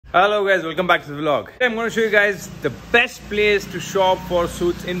Hello guys, welcome back to the vlog. Today I'm going to show you guys the best place to shop for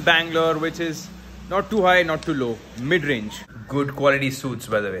suits in Bangalore, which is not too high, not too low, mid-range. Good quality suits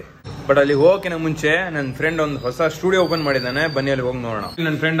by the way. But ಅಲ್ಲಿ ಹೋಗಕ್ಕಿಂತ ಮುಂಚೆ ನನ್ನ friend ಒಂದು ಹೊಸ studio open ಮಾಡಿದ್ದಾನೆ, ಬನ್ನಿ ಅಲ್ಲಿ ಹೋಗಿ ನೋಡೋಣ.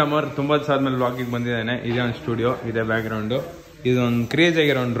 ನನ್ನ ಫ್ರೆಂಡ್ ಅಮರ್ ತುಂಬಾ ದಿವಸ ಆದ್ಮೇಲೆ ವ್ಲಾಗಿಗೆ ಬಂದಿದ್ದಾನೆ. ಇದೇ ಒಂದು ಸ್ಟುಡಿಯೋ, ಇದೆ ಬ್ಯಾಕ್ ಗ್ರೌಂಡ್. ಇದೊಂದು ಕ್ರೇಜ್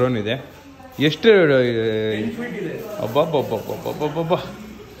ಆಗಿರೋ ಒಂದು ಡ್ರೋನ್ ಇದೆ. ಎಷ್ಟು ಅಬ್ಬಬ್ಬಬ್ಬಬ್ಬಬ್ಬಬ್ಬ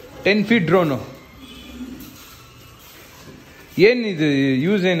 10 feet ಡ್ರೋನು. ಏನಿದು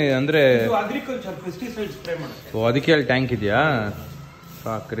ಯೂಸ್ ಏನಿದೆ ಅಂದ್ರೆ ಅಗ್ರಿಕಲ್ಚರ್ ಪೆಸ್ಟಿಸೈಡ್ ಸ್ಪ್ರೇ ಮಾಡುತ್ತೆ. ಓ, ಅದಕ್ಕೆ ಅಲ್ಲಿ ಟ್ಯಾಂಕ್ ಇದೆಯಾ?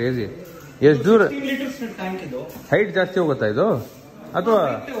 ಕ್ರೇಜಿ. ಎಷ್ಟು ದೂರ? 16 ಲೀಟರ್ಸ್ ಟ್ಯಾಂಕ್ ಇದು. ಹೈಟ್ ಜಾಸ್ತಿ ಹೋಗುತ್ತಾ ಇದು ಅಥವಾ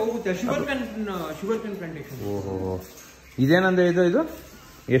ಹೋಗುತ್ತೆ? Sugar cane plantation. ಓಹೋ, ಇದೇನಂದ್ರೆ ಇದು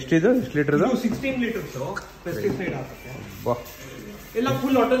ಎಷ್ಟಿದು? ಎಷ್ಟು ಲೀಟರ್? 16 ಲೀಟರ್ಸ್ ಪೆಸ್ಟಿಸೈಡ್ ಆಗುತ್ತೆ. ವಾ, ಎಲ್ಲ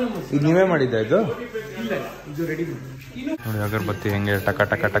ಫುಲ್ ಆಟೋನಮಸ್. ಇದು ನೀವೇ ಮಾಡಿದ್ದ ಇದು? ಇಲ್ಲ, ಇದು ರೆಡಿ ನೋಡಿ ಅಗರಬತ್ತಿ ಹೆಂಗೆ ಟಕ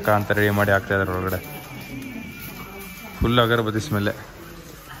ಟಕ ಟಕ ಅಂತ ರೆಡಿ ಮಾಡಿ ಹಾಕ್ತಾ ಇದಾರೆ ಒಳಗಡೆ. Full agarbatti smell.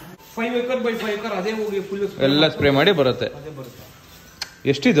 5 acre by 5 acre ಅದೇ ಹೋಗಿ ಫುಲ್ ಎಲ್ಲ ಸ್ಪ್ರೇ ಮಾಡಿ ಬರುತ್ತೆ.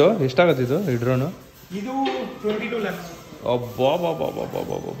 ಎಷ್ಟಿದು? ಎಷ್ಟಾಗುತ್ತೆ ಇದು ಈ ಡ್ರೋನು? ಇದು 22 lakhs. ಅಬ್ಬಾ,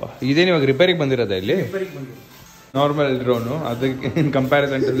 ಇದೇನು ಇವಾಗ ರಿಪೇರಿಗೆ ಬಂದಿರೋದ ಇಲ್ಲಿ? ನಾರ್ಮಲ್ ಡ್ರೋನು, ಅದಕ್ಕೆ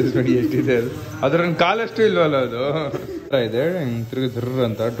ಕಂಪ್ಯಾರಿಸನ್ ಟು ದಿಸ್ ನೋಡಿ ಎಷ್ಟಿದೆ ಅದು. ಅದ್ರ ಕಾಲಷ್ಟು ಇಲ್ವಲ್ಲ ಅದು ಇದೆ. ತಿರುಗಿ ಧರ್ರ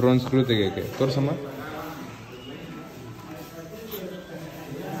ಅಂತ ಡ್ರೋನ್ ಸ್ಕ್ರೂ ತೆಗಿಯೋಕೆ ತೋರ್ಸಮ್ಮ.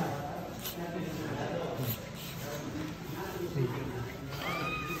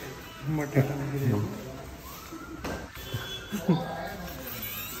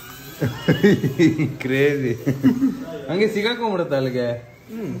 ಕ್ರೇಜಿ. ಹಂಗೆ ಸಿಗಾಕೊಂಡ್ಬಿಡುತ್ತೆ ಅಲ್ಲಿಗೆ.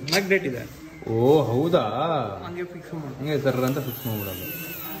 ಮ್ಯಾಗ್ನೆಟ್ ಇದೆ. ಓ ಹೌದಾ, ಹಂಗೆ ಫಿಕ್ಸ್ ಮಾಡಿ ಹಂಗೆ ಸರ್ ಅಂತ ಫಿಕ್ಸ್ ಮಾಡ್ಬಿಡೋದು.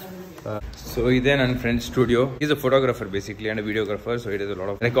 ಸೊ ಇದೇ ನನ್ನ friend studio. Is a photographer basically and videographer, so it is a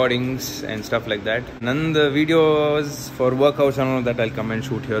lot of recordings and stuff like that. ನಂದು videos for workouts and that I'll come and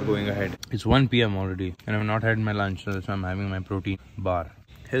shoot here going ahead. It's 1 PM already and I've not had my lunch, so I'm having my protein bar.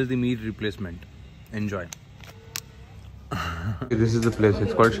 Healthy meat replacement. Enjoy. This is the place.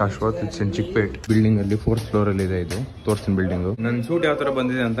 It's called Shashwat. It's in Chickpet. Building ಅಲ್ಲಿ 4th floor ಅಲ್ಲಿ ಇದೆ ಇದು. ತೋರ್ಸಿನ building. ನನ್ನ suit ಯಾವ ತರ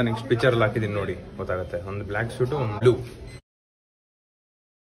ಬಂದಿದೆ ಅಂತ next picture ಅಲ್ಲಿ ಹಾಕಿದೀನಿ ನೋಡಿ, ಗೊತ್ತಾಗುತ್ತೆ. ಒಂದು ಬ್ಲಾಕ್ ಸೂಟ್, ಒಂದು ಬ್ಲೂ.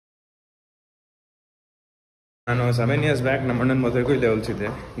 ನಾನು 7 years ಬ್ಯಾಕ್ ನಮ್ಮ ಅಣ್ಣನ ಮದುವೆಗೂ ಇಲ್ಲೇ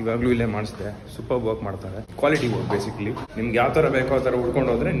ಹೊಲಿಸಿದ್ದೆ. ಇವಾಗಲೂ ಇಲ್ಲೇ ಮಾಡಿಸಿದೆ. ಸೂಪರ್ ವರ್ಕ್ ಮಾಡ್ತಾರೆ. Quality work basically. ನಿಮ್ಗೆ ಯಾವ ಥರ ಬೇಕೋ ಆ ಥರ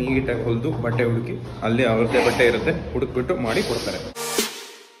ಹುಡ್ಕೊಂಡು ಹೋದ್ರೆ ನೀಟಾಗಿ ಹೊಲಿದು ಬಟ್ಟೆ ಹುಡುಕಿ ಅಲ್ಲಿ ಅವ್ರದ್ದೇ ಬಟ್ಟೆ ಇರುತ್ತೆ, ಹುಡುಕ್ಬಿಟ್ಟು ಮಾಡಿ ಕೊಡ್ತಾರೆ.